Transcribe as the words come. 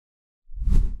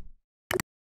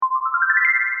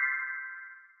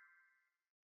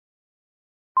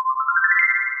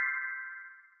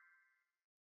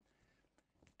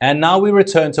And now we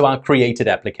return to our created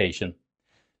application.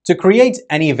 To create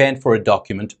an event for a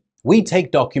document, we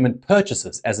take document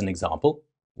purchases as an example.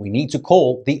 We need to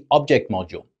call the object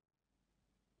module.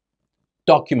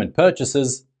 Document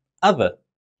purchases, other,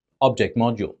 object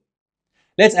module.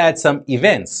 Let's add some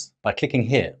events by clicking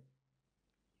here.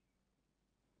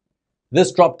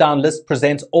 This drop-down list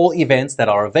presents all events that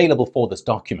are available for this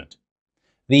document.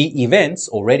 The events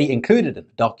already included in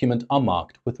the document are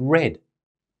marked with red.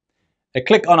 A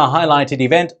click on a highlighted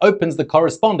event opens the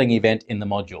corresponding event in the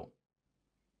module.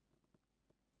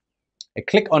 A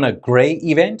click on a gray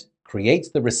event creates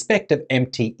the respective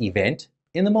empty event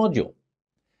in the module.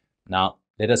 Now,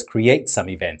 let us create some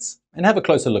events and have a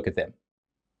closer look at them.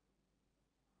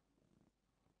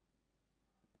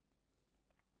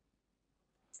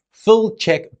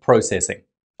 FillCheckProcessing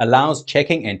allows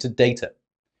checking entered data.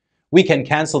 We can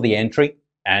cancel the entry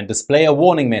and display a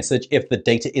warning message if the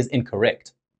data is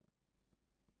incorrect.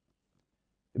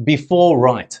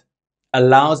 BeforeWrite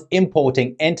allows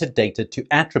importing entered data to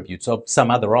attributes of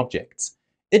some other objects.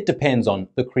 It depends on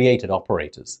the created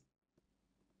operators.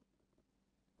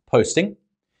 Posting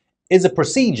is a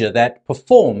procedure that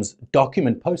performs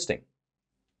document posting.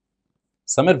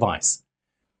 Some advice.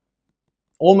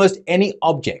 Almost any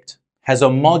object has a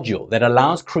module that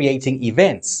allows creating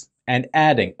events and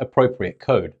adding appropriate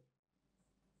code.